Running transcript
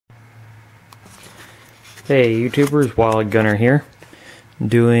Hey YouTubers, Wild Gunner here,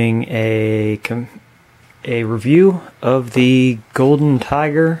 doing a review of the Golden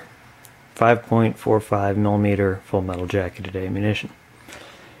Tiger 5.45mm full metal jacketed ammunition.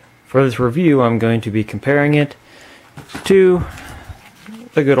 For this review, I'm going to be comparing it to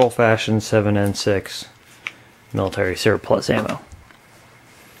the good old-fashioned 7.6 military surplus ammo.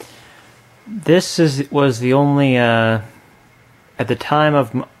 This was the only at the time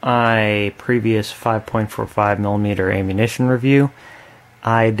of my previous 5.45mm ammunition review,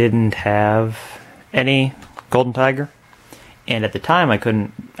 I didn't have any Golden Tiger, and at the time I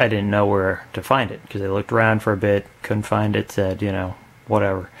didn't know where to find it because I looked around for a bit, couldn't find it, said, you know,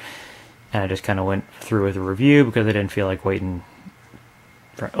 whatever, and I just kind of went through with the review because I didn't feel like waiting.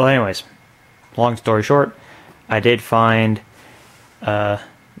 Well, anyways, long story short, I did find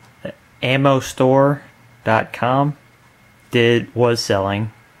ammostore.com was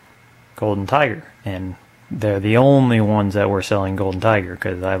selling Golden Tiger, and they're the only ones that were selling Golden Tiger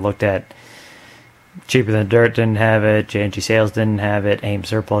because I looked at Cheaper Than Dirt didn't have it, J&G Sales didn't have it, AIM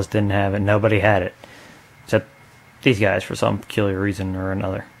Surplus didn't have it, nobody had it except these guys for some peculiar reason or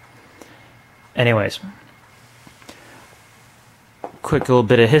another. Anyways, quick little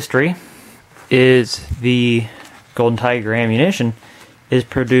bit of history is the Golden Tiger ammunition is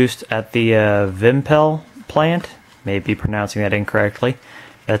produced at the Vimpel plant. Maybe pronouncing that incorrectly.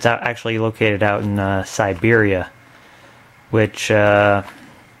 That's actually located out in Siberia, which as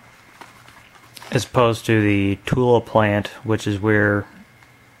opposed to the Tula plant, which is where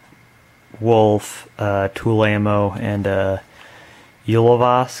Wolf, Tula ammo, and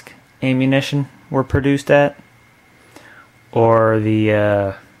Yulovosk ammunition were produced at, or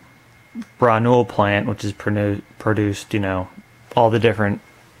the Branul plant, which is produced, you know, all the different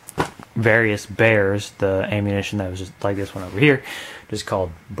various bears, the ammunition that was just like this one over here, just called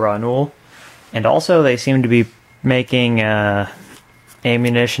Branul. And also they seem to be making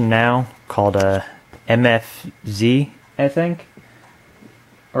ammunition now called MFZ, I think,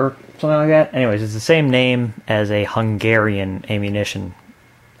 or something like that. Anyways, it's the same name as a Hungarian ammunition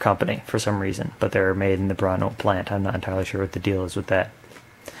company for some reason, but they're made in the Branul plant. I'm not entirely sure what the deal is with that.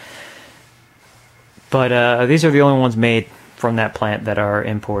 But these are the only ones made from that plant that are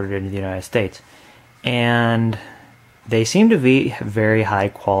imported into the United States, and they seem to be very high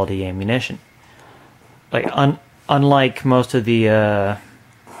quality ammunition. Like unlike most of the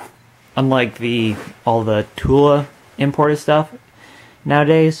all the Tula imported stuff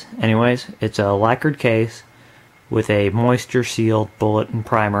nowadays. Anyways, it's a lacquered case with a moisture sealed bullet and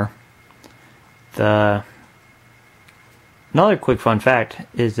primer. Another quick fun fact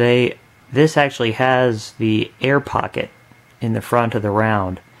is this actually has the air pocket in the front of the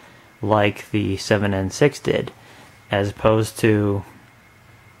round like the 7.6 did, as opposed to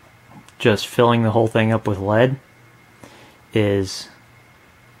just filling the whole thing up with lead. Is,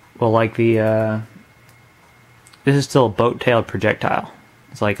 well, like the this is still a boat-tailed projectile.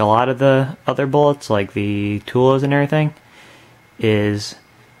 It's like a lot of the other bullets, like the Tulas and everything, is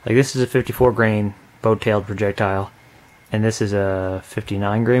like this is a 54 grain boat-tailed projectile, and this is a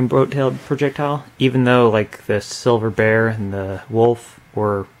 59 grain boat-tailed projectile, even though like the Silver Bear and the Wolf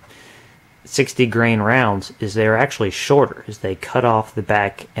were 60 grain rounds, is they're actually shorter, as they cut off the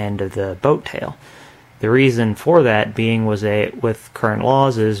back end of the boat tail. The reason for that being was with current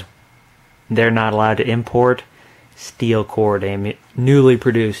laws is they're not allowed to import steel cord newly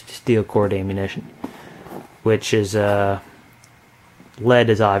produced steel cord ammunition, which is lead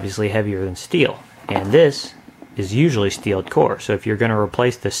is obviously heavier than steel, and this is usually steel core. So if you're going to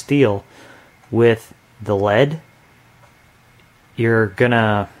replace the steel with the lead, you're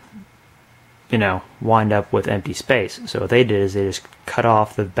gonna, you know, wind up with empty space. So what they did is they just cut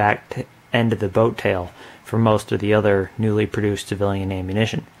off the back end of the boat tail for most of the other newly produced civilian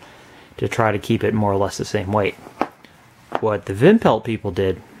ammunition to try to keep it more or less the same weight. What the Vimpel people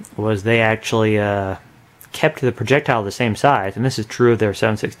did was they actually kept the projectile the same size, and this is true of their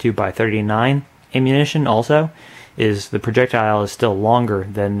 7.62x39 ammunition also, is the projectile is still longer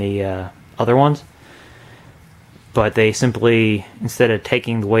than the other ones, but they simply, instead of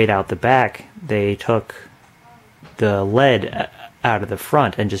taking the weight out the back, they took the lead out of the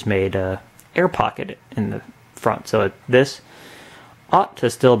front and just made a air pocket in the front. So this ought to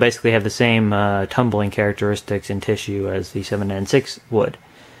still basically have the same tumbling characteristics in tissue as the 7.6 would,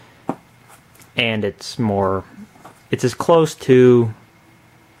 and it's as close to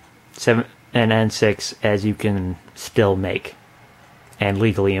 7.6 as you can still make and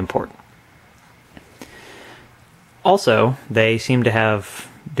legally import. Also, they seem to have,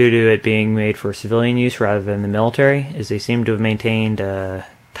 due to it being made for civilian use rather than the military, is they seem to have maintained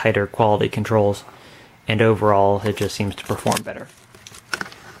tighter quality controls and overall it just seems to perform better.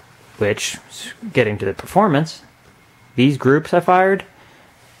 Which, getting to the performance, these groups I fired,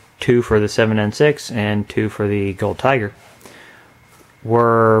 2 for the 7N6 and 2 for the Gold Tiger,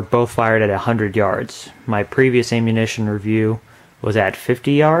 were both fired at 100 yards. My previous ammunition review was at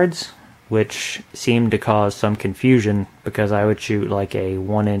 50 yards, which seemed to cause some confusion because I would shoot like a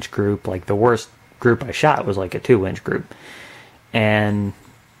 1-inch group. Like the worst group I shot was like a 2-inch group. And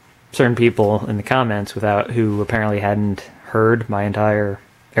certain people in the comments who apparently hadn't heard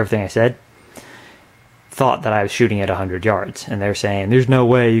everything I said, thought that I was shooting at 100 yards. And they're saying, there's no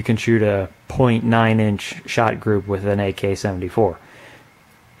way you can shoot a 0.9-inch shot group with an AK-74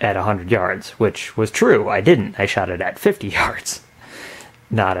 at 100 yards, which was true. I didn't. I shot it at 50 yards,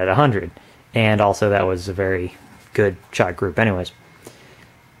 not at 100. And also that was a very good shot group anyways.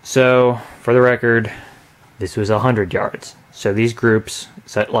 So, for the record, this was 100 yards. So these groups,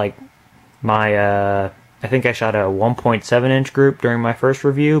 like my, I think I shot a 1.7-inch group during my first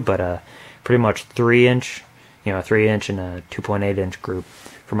review, but pretty much 3-inch, 3-inch and a 2.8-inch group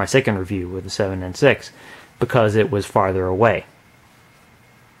for my second review with the 7N6 because it was farther away.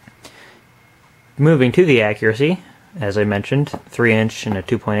 Moving to the accuracy, as I mentioned, 3-inch and a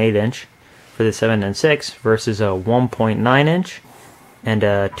 2.8-inch for the 7N6 versus a 1.9-inch and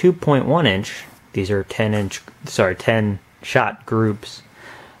a 2.1-inch. These are 10 shot groups,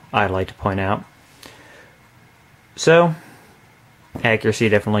 I'd like to point out. So, accuracy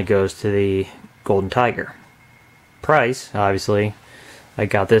definitely goes to the Golden Tiger. Price, obviously, I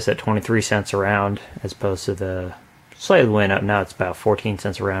got this at 23 cents a round as opposed to the slightly went up. Now it's about 14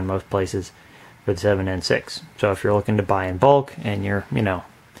 cents a round most places for the 7N6. So if you're looking to buy in bulk and you're,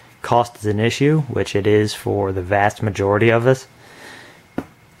 cost is an issue, which it is for the vast majority of us,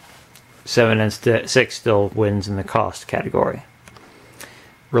 7N6 still wins in the cost category.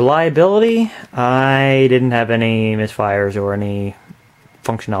 Reliability, I didn't have any misfires or any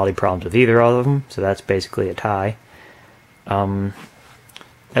functionality problems with either of them, so that's basically a tie.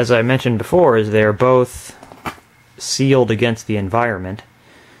 As I mentioned before, they're both sealed against the environment,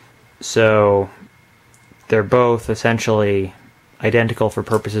 so they're both essentially identical for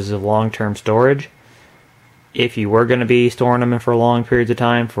purposes of long-term storage. If you were going to be storing them for long periods of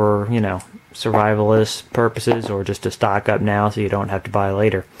time for, survivalist purposes or just to stock up now so you don't have to buy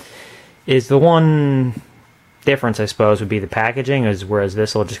later, is the one difference, I suppose, would be the packaging, whereas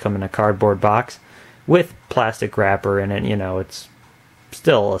this will just come in a cardboard box with plastic wrapper in it. It's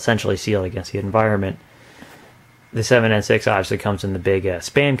still essentially sealed against the environment. The 7N6 obviously comes in the big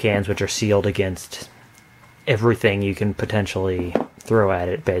Spam cans, which are sealed against everything you can potentially throw at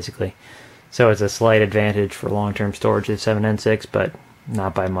it, basically. So it's a slight advantage for long-term storage of 7N6, but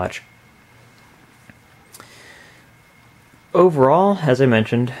not by much. Overall, as I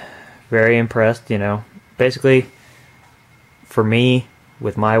mentioned, very impressed, Basically, for me,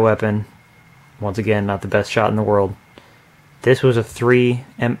 with my weapon, once again, not the best shot in the world, this was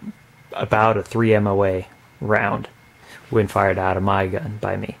about a 3 MOA round when fired out of my gun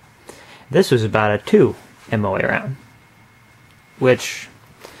by me. This was about a 2 MOA round.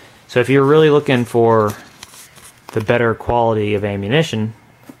 So if you're really looking for the better quality of ammunition,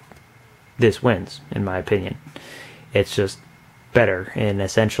 this wins, in my opinion. It's just better, and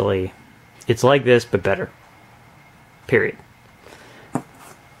essentially, it's like this, but better. Period.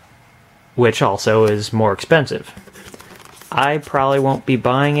 Which also is more expensive. I probably won't be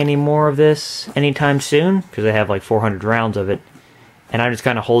buying any more of this anytime soon, because I have like 400 rounds of it, and I'm just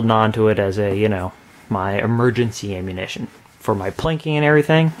kind of holding on to it as a, my emergency ammunition. For my plinking and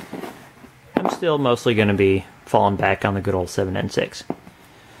everything, I'm still mostly going to be falling back on the good old 7N6.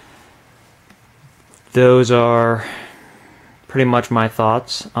 Those are pretty much my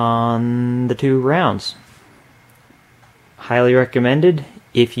thoughts on the 2 rounds. Highly recommended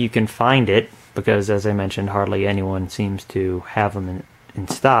if you can find it, because as I mentioned, hardly anyone seems to have them in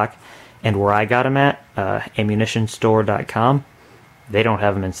stock. And where I got them at, ammunitionstore.com, they don't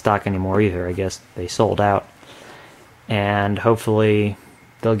have them in stock anymore either. I guess they sold out. And hopefully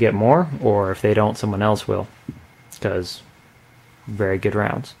they'll get more, or if they don't, someone else will, because very good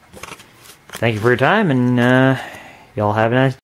rounds. Thank you for your time, and y'all have a nice